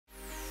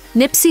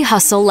Nipsey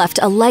Hussle left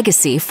a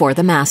legacy for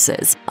the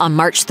masses. On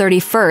March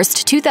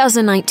 31st,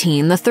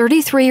 2019, the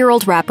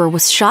 33-year-old rapper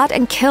was shot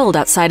and killed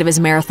outside of his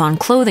Marathon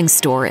clothing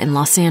store in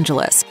Los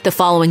Angeles. The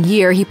following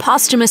year, he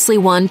posthumously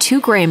won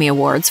 2 Grammy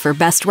Awards for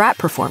Best Rap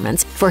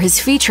Performance for his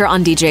feature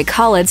on DJ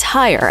Khaled's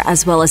Higher,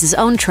 as well as his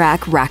own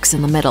track, Racks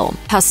in the Middle.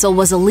 Hussle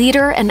was a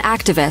leader, an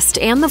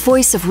activist, and the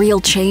voice of real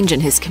change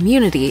in his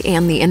community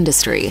and the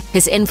industry.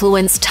 His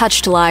influence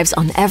touched lives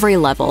on every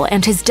level,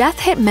 and his death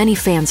hit many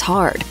fans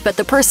hard. But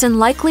the person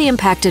likely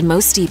impacted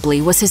most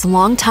deeply was his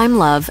longtime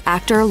love,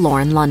 actor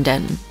Lauren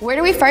London. Where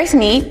did we first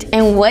meet,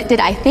 and what did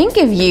I think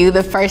of you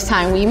the first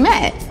time we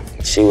met?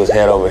 She was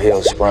head over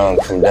heels sprung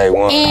from day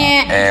one.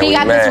 And he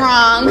got this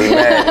wrong. We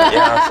met, you know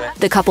what I'm saying?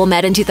 The couple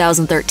met in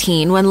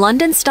 2013 when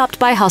London stopped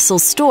by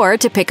Hussle's store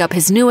to pick up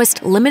his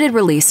newest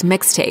limited-release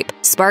mixtape.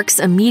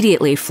 Sparks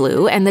immediately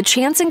flew, and the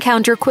chance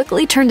encounter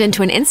quickly turned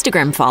into an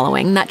Instagram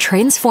following that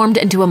transformed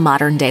into a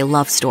modern-day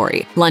love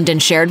story. London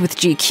shared with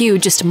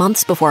GQ just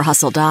months before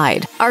Hussle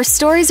died. "Our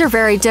stories are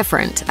very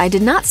different. I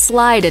did not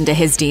slide into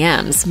his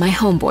DMs. My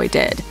homeboy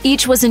did."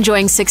 Each was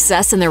enjoying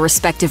success in their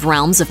respective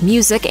realms of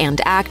music and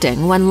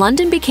acting when London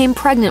became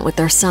pregnant with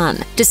their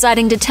son.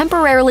 Deciding to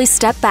temporarily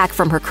step back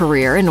from her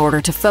career in order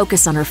to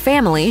focus on her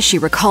family, she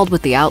recalled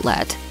with the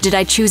outlet, "Did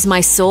I choose my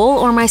soul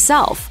or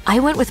myself? I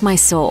went with my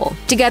soul."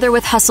 Together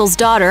with Hussle's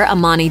daughter,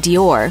 Amani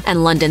Dior,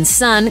 and London's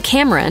son,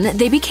 Cameron,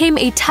 they became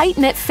a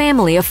tight-knit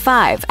family of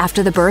 5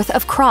 after the birth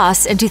of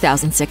Cross in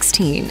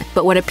 2016.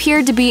 But what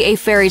appeared to be a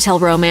fairy tale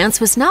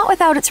romance was not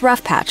without its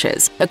rough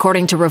patches.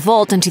 According to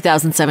Revolt in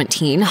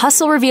 2017,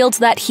 Hussle revealed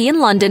that he and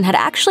London had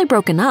actually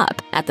broken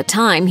up. At the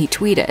time, he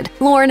tweeted,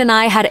 "Lauren and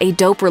I had a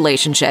dope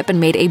relationship and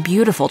made a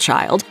beautiful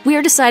child. We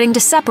are deciding to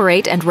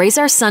separate and raise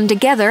our son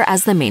together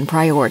as the main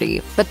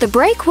priority." But the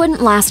break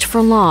wouldn't last for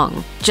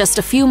long. Just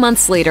a few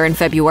months later, in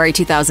February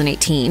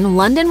 2018,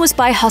 London was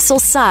by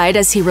Hussle's side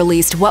as he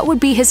released what would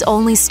be his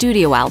only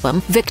studio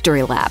album,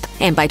 Victory Lap.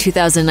 And by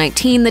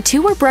 2019, the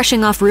two were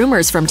brushing off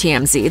rumors from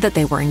TMZ that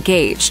they were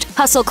engaged.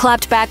 Hussle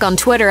clapped back on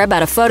Twitter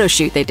about a photo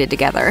shoot they did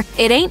together.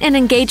 "It ain't an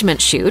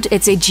engagement shoot,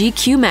 it's a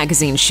GQ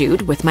magazine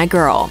shoot with my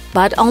girl."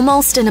 But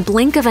almost in a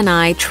blink of an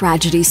eye,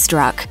 tragedy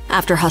struck.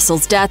 After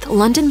Hussle's death,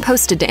 London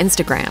posted to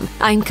Instagram,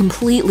 "I'm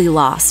completely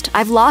lost.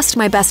 I've lost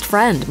my best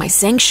friend, my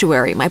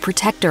sanctuary, my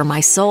protector, my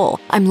soul.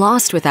 I'm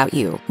lost without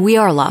you. We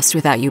are lost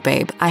without you,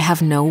 babe. I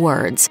have no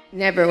words."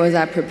 Never was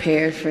I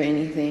prepared for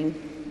anything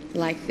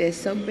like this,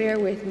 so bear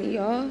with me,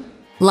 y'all.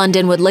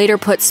 London would later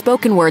put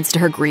spoken words to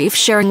her grief,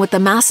 sharing with the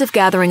massive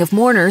gathering of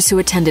mourners who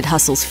attended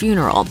Hussle's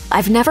funeral.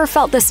 "I've never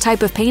felt this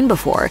type of pain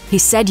before. He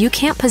said you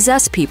can't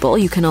possess people,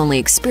 you can only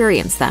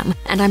experience them.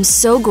 And I'm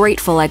so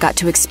grateful I got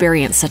to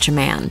experience such a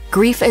man.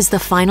 Grief is the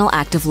final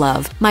act of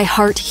love. My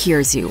heart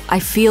hears you. I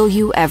feel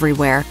you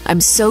everywhere.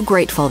 I'm so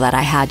grateful that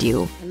I had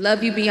you." I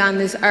love you beyond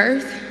this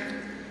earth.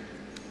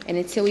 And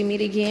until we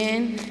meet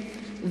again,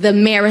 the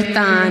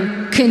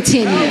marathon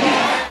continues.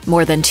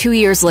 More than 2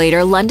 years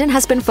later, London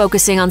has been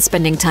focusing on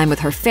spending time with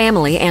her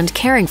family and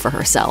caring for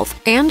herself.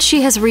 And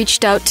she has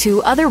reached out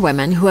to other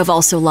women who have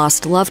also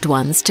lost loved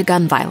ones to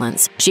gun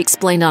violence. She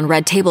explained on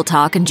Red Table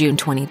Talk in June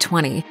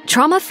 2020,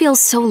 "Trauma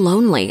feels so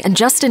lonely, and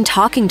just in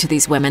talking to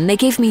these women, they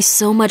gave me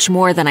so much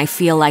more than I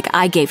feel like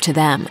I gave to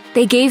them.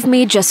 They gave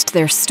me just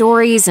their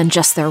stories and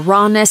just their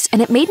rawness,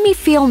 and it made me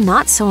feel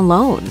not so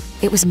alone.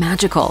 It was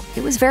magical.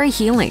 It was very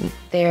healing."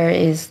 There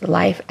is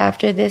life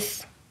after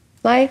this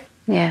life.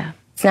 Yeah.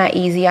 It's not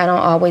easy. I don't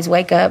always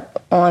wake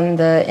up on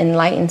the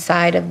enlightened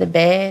side of the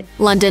bed.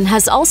 London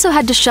has also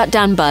had to shut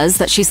down buzz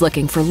that she's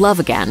looking for love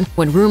again.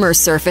 When rumors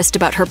surfaced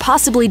about her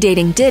possibly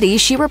dating Diddy,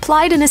 she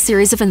replied in a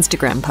series of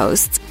Instagram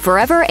posts,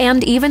 "Forever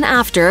and even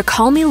after,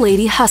 call me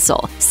Lady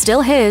Hussle.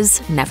 Still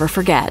his, never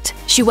forget."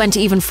 She went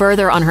even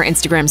further on her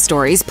Instagram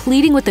stories,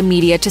 pleading with the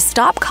media to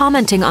stop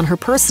commenting on her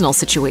personal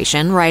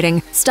situation,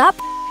 writing, "Stop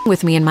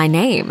with me in my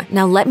name.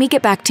 Now let me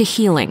get back to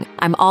healing.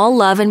 I'm all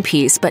love and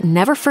peace, but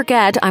never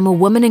forget I'm a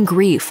woman in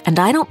grief, and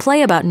I don't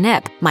play about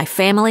Nip, my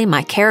family,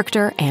 my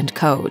character, and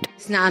code."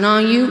 It's not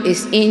on you,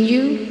 it's in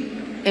you.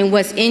 And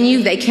what's in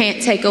you, they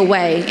can't take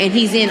away. And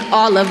he's in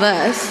all of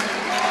us.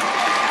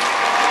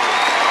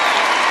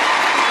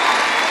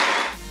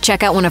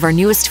 Check out one of our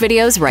newest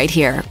videos right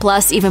here.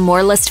 Plus, even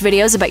more list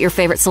videos about your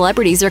favorite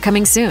celebrities are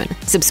coming soon.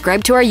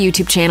 Subscribe to our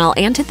YouTube channel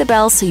and hit the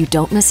bell so you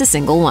don't miss a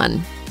single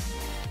one.